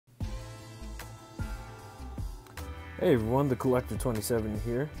Hey everyone, the Collector 27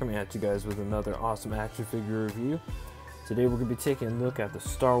 here, coming at you guys with another awesome action figure review. Today we're going to be taking a look at the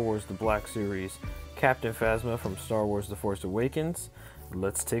Star Wars The Black Series Captain Phasma from Star Wars The Force Awakens.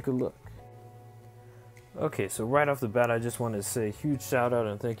 Let's take a look. Okay, so right off the bat I just wanted to say a huge shout out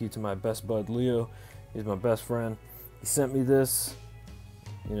and thank you to my best bud Leo. He's my best friend. He sent me this,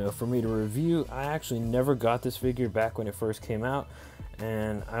 for me to review. I actually never got this figure back when it first came out,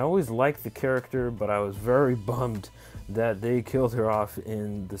 and I always liked the character, but I was very bummed that they killed her off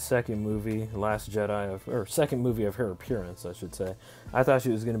in the second movie, Last Jedi, or second movie of her appearance, I should say. I thought she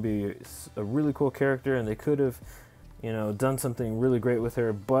was going to be a really cool character, and they could have, done something really great with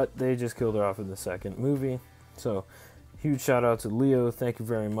her, but they just killed her off in the second movie. So, huge shout out to Leo. Thank you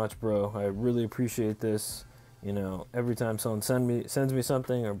very much, bro. I really appreciate this. Every time someone sends me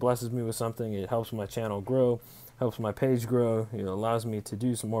something or blesses me with something, it helps my channel grow, helps my page grow, allows me to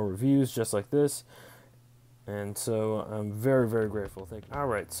do some more reviews just like this. And so I'm very, very grateful. Thank you.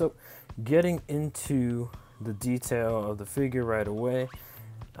 Alright, so getting into the detail of the figure right away.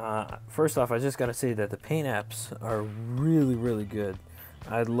 First off, I just got to say that the paint apps are really, really good.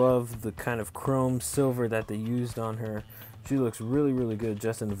 I love the kind of chrome silver that they used on her. She looks really, really good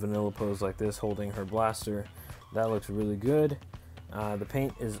just in a vanilla pose like this, holding her blaster. That looks really good. The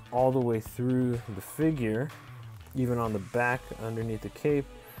paint is all the way through the figure, even on the back, underneath the cape,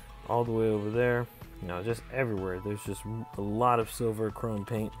 all the way over there. Just everywhere. There's just a lot of silver chrome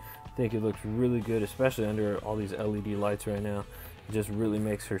paint. I think it looks really good, especially under all these LED lights right now. It just really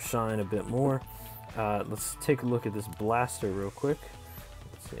makes her shine a bit more. Let's take a look at this blaster real quick.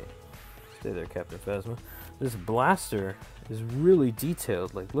 Let's see. Stay there, Captain Phasma. This blaster is really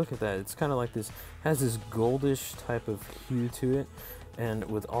detailed. Like, look at that. It's kind of like this, has this goldish type of hue to it. And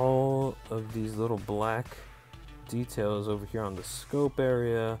with all of these little black details over here on the scope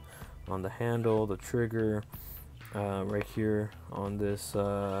area, on the handle, the trigger, right here on this,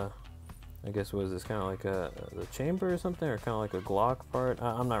 I guess what is this, kind of like the chamber or something, or kind of like a Glock part.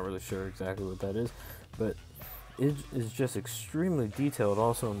 I'm not really sure exactly what that is, but it is just extremely detailed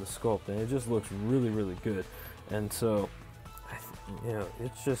also in the sculpt, and it just looks really, really good. And so,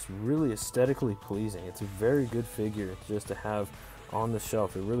 it's just really aesthetically pleasing. It's a very good figure just to have on the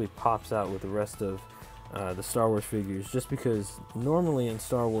shelf. It really pops out with the rest of the Star Wars figures, just because normally in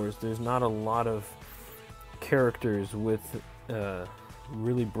Star Wars there's not a lot of characters with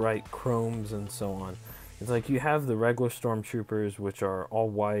really bright chromes and so on. It's like you have the regular stormtroopers, which are all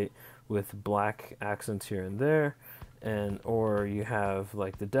white with black accents here and there, or you have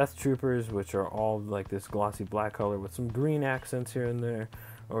like the Death Troopers, which are all like this glossy black color with some green accents here and there,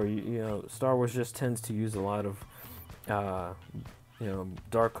 or Star Wars just tends to use a lot of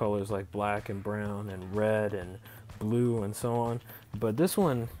dark colors like black and brown and red and blue and so on. But this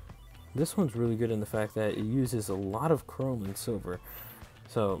one's really good in the fact that it uses a lot of chrome and silver.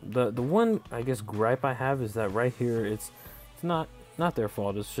 So the one, I guess, gripe I have is that right here it's not their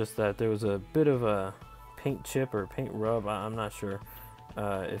fault. It's just that there was a bit of a paint chip or paint rub. I'm not sure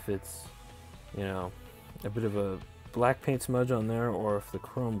if it's a bit of a black paint smudge on there or if the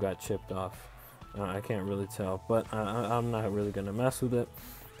chrome got chipped off. I can't really tell, but I'm not really going to mess with it.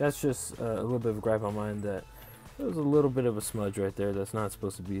 That's just a little bit of a gripe on mine, that there was a little bit of a smudge right there that's not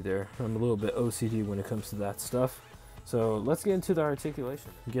supposed to be there. I'm a little bit OCD when it comes to that stuff. So let's get into the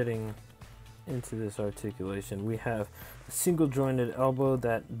articulation. Getting into this articulation, we have a single jointed elbow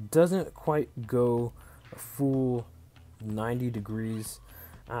that doesn't quite go a full 90 degrees.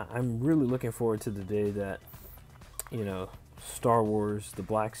 I'm really looking forward to the day that, Star Wars, the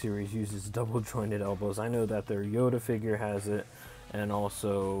Black Series, uses double jointed elbows. I know that their Yoda figure has it, and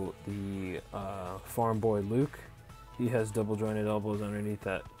also the Farm Boy Luke, he has double jointed elbows underneath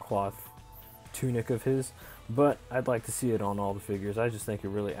that cloth tunic of his, but I'd like to see it on all the figures. I just think it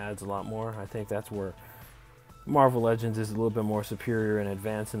really adds a lot more. I think that's where Marvel Legends is a little bit more superior and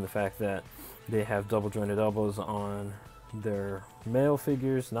advanced, in the fact that they have double jointed elbows on their male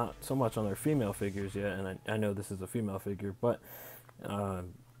figures, not so much on their female figures yet, and I know this is a female figure, but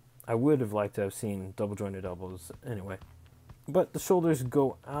I would have liked to have seen double jointed elbows anyway. But the shoulders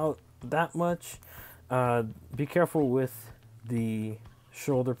go out that much. Be careful with the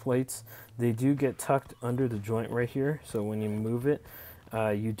shoulder plates. They do get tucked under the joint right here, so when you move it,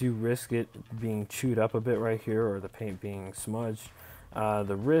 you do risk it being chewed up a bit right here, or the paint being smudged.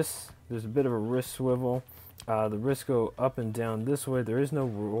 The wrists, there's a bit of a wrist swivel. The wrists go up and down this way. There is no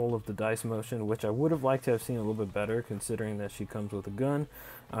roll of the dice motion, which I would have liked to have seen a little bit better, considering that she comes with a gun.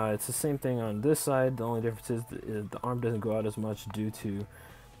 It's the same thing on this side. The only difference is the arm doesn't go out as much due to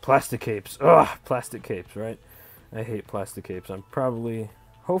plastic capes. Ugh, plastic capes, right? I hate plastic capes. I'm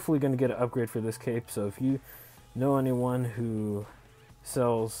hopefully going to get an upgrade for this cape, so if you know anyone who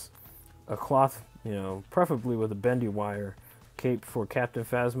sells a cloth, you know, preferably with a bendy wire cape for Captain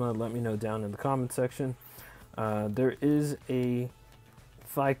Phasma, let me know down in the comment section. There is a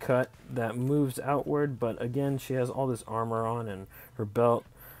thigh cut that moves outward, but again, she has all this armor on and her belt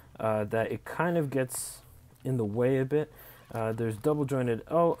that it kind of gets in the way a bit. There's double jointed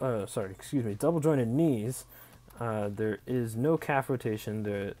double jointed knees. There is no calf rotation.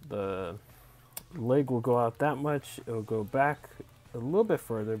 The leg will go out that much. It will go back a little bit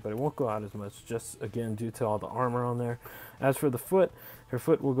further, but it won't go out as much, just again due to all the armor on there. As for the foot, her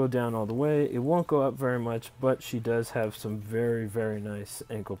foot will go down all the way. It won't go up very much, but she does have some very, very nice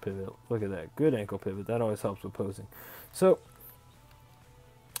ankle pivot. Look at that, good ankle pivot. That always helps with posing. So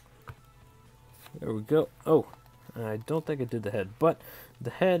there we go. Oh, I don't think I did the head, but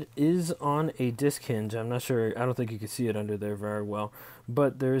the head is on a disc hinge. I'm not sure, I don't think you can see it under there very well,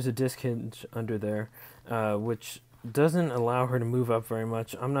 but there is a disc hinge under there, which doesn't allow her to move up very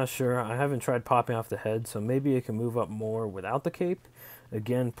much. I'm not sure. I haven't tried popping off the head, so maybe it can move up more without the cape.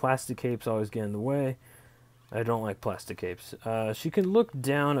 Again, plastic capes always get in the way. I don't like plastic capes. She can look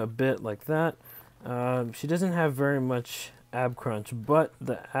down a bit like that. She doesn't have very much ab crunch, but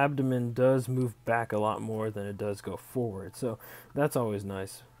the abdomen does move back a lot more than it does go forward, so that's always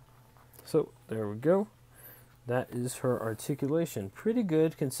nice. So there we go. That is her articulation. Pretty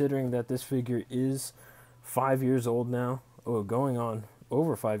good considering that this figure is 5 years old now. Oh, going on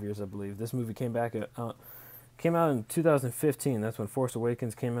over 5 years, I believe. This movie came out in 2015. That's when Force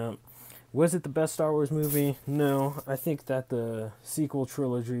Awakens came out. Was it the best Star Wars movie? No. I think that the sequel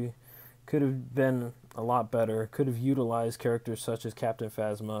trilogy could have been a lot better. Could have utilized characters such as Captain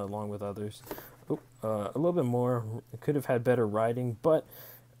Phasma along with others a little bit more. Could have had better writing, but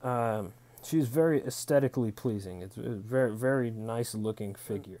she's very aesthetically pleasing. It's a very, very nice looking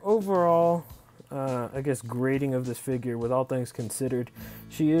figure. Overall, I guess grading of this figure, with all things considered,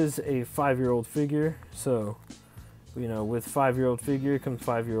 she is a 5-year-old figure, so you know, with 5-year-old figure comes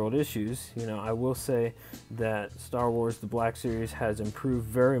 5-year-old issues. You know, I will say that Star Wars The Black Series has improved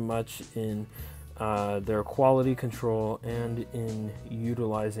very much in their quality control and in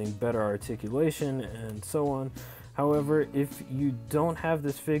utilizing better articulation and so on. However, if you don't have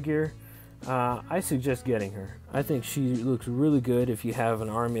this figure, I suggest getting her. I think she looks really good if you have an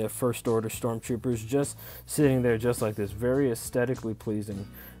army of First Order stormtroopers just sitting there just like this. Very aesthetically pleasing,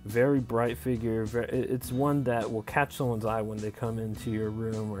 very bright figure. It's one that will catch someone's eye when they come into your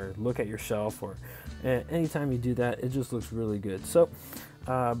room or look at your shelf, or anytime you do that, it just looks really good. So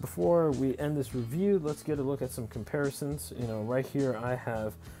before we end this review, let's get a look at some comparisons. You know, right here I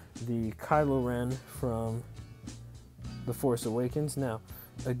have the Kylo Ren from The Force Awakens. Now,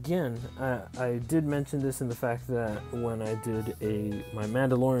 again, I did mention this in the fact that when I did my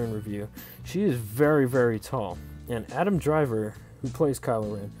Mandalorian review, she is very, very tall. And Adam Driver, who plays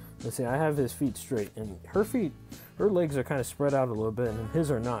Kylo Ren, let's see, I have his feet straight, and her legs are kind of spread out a little bit, and his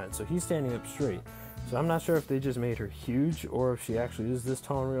are not, so he's standing up straight. So I'm not sure if they just made her huge or if she actually is this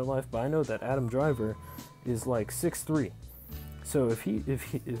tall in real life, but I know that Adam Driver is like 6'3". So if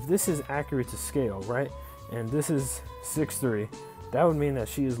this is accurate to scale, right, and this is 6'3", that would mean that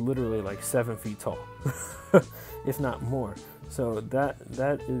she is literally like 7 feet tall, if not more. So that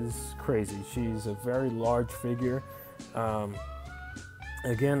is crazy. She's a very large figure.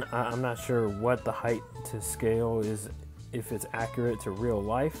 Again, I'm not sure what the height to scale is, if it's accurate to real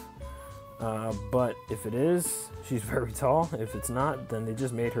life. But if it is, she's very tall. If it's not, then they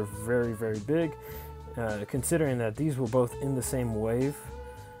just made her very, very big. Considering that these were both in the same wave.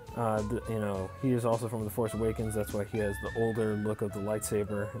 You know, he is also from The Force Awakens. That's why he has the older look of the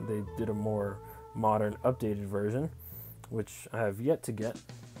lightsaber. They did a more modern, updated version, which I have yet to get.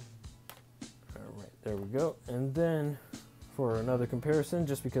 All right, there we go. And then for another comparison,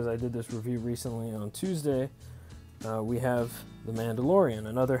 just because I did this review recently on Tuesday, we have the Mandalorian,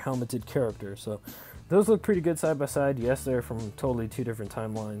 another helmeted character. So those look pretty good side by side. Yes, they're from totally two different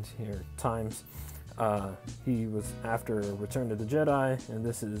timelines here, times. He was after Return of the Jedi, and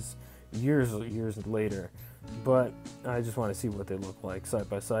this is years later. But I just want to see what they look like side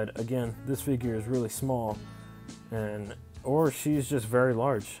by side. Again, this figure is really small, or she's just very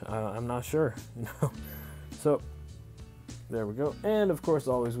large. I'm not sure, you know. So there we go. And of course,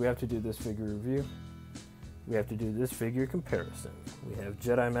 always we have to do this figure review. We have to do this figure comparison. We have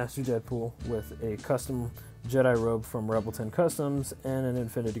Jedi Master Deadpool with a custom Jedi robe from Rebel 10 Customs and an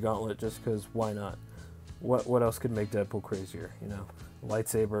Infinity Gauntlet, just because why not? What else could make Deadpool crazier, you know?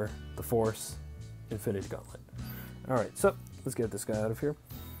 Lightsaber, the Force, Infinity Gauntlet. Alright, so let's get this guy out of here.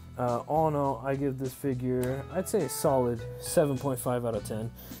 All in all, I give this figure, I'd say a solid 7.5 out of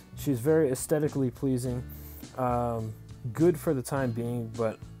 10. She's very aesthetically pleasing. Good for the time being,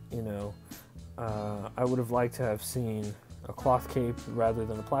 but you know, I would have liked to have seen a cloth cape rather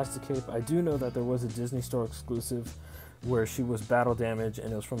than a plastic cape. I do know that there was a Disney Store exclusive where she was battle damage,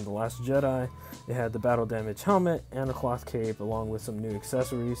 and it was from The Last Jedi. It had the battle damage helmet and a cloth cape along with some new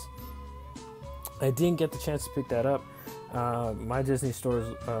accessories. I didn't get the chance to pick that up. My Disney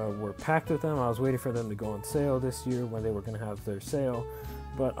stores were packed with them. I was waiting for them to go on sale this year when they were going to have their sale,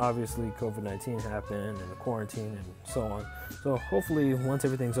 but obviously COVID-19 happened and the quarantine and so on. So hopefully once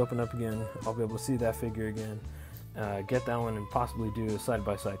everything's opened up again, I'll be able to see that figure again, get that one, and possibly do a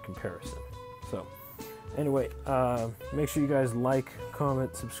side-by-side comparison. So anyway, make sure you guys like,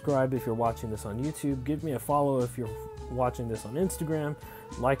 comment, subscribe if you're watching this on YouTube. Give me a follow if you're watching this on Instagram.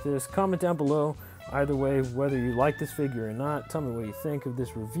 Like this, comment down below. Either way, whether you like this figure or not, tell me what you think of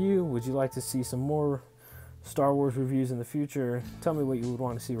this review. Would you like to see some more Star Wars reviews in the future? Tell me what you would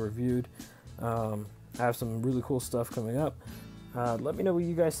want to see reviewed. I have some really cool stuff coming up. Let me know what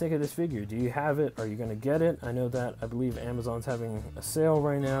you guys think of this figure. Do you have it? Are you going to get it? I know that I believe Amazon's having a sale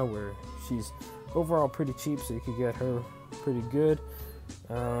right now where she's overall pretty cheap, so you could get her pretty good.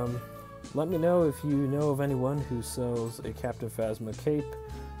 Let me know if you know of anyone who sells a Captain Phasma cape,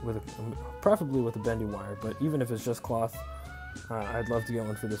 preferably with a bendy wire, but even if it's just cloth, I'd love to get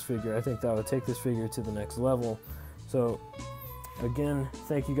one for this figure. I think that would take this figure to the next level. So again,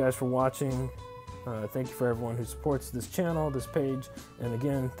 thank you guys for watching. Thank you for everyone who supports this channel, this page, and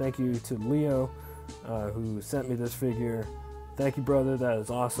again, thank you to Leo who sent me this figure. Thank you, brother. That is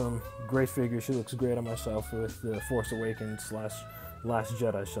awesome. Great figure. She looks great on my shelf with the Force Awakens / Last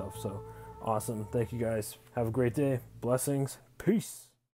Jedi shelf. So awesome. Thank you guys. Have a great day. Blessings. Peace.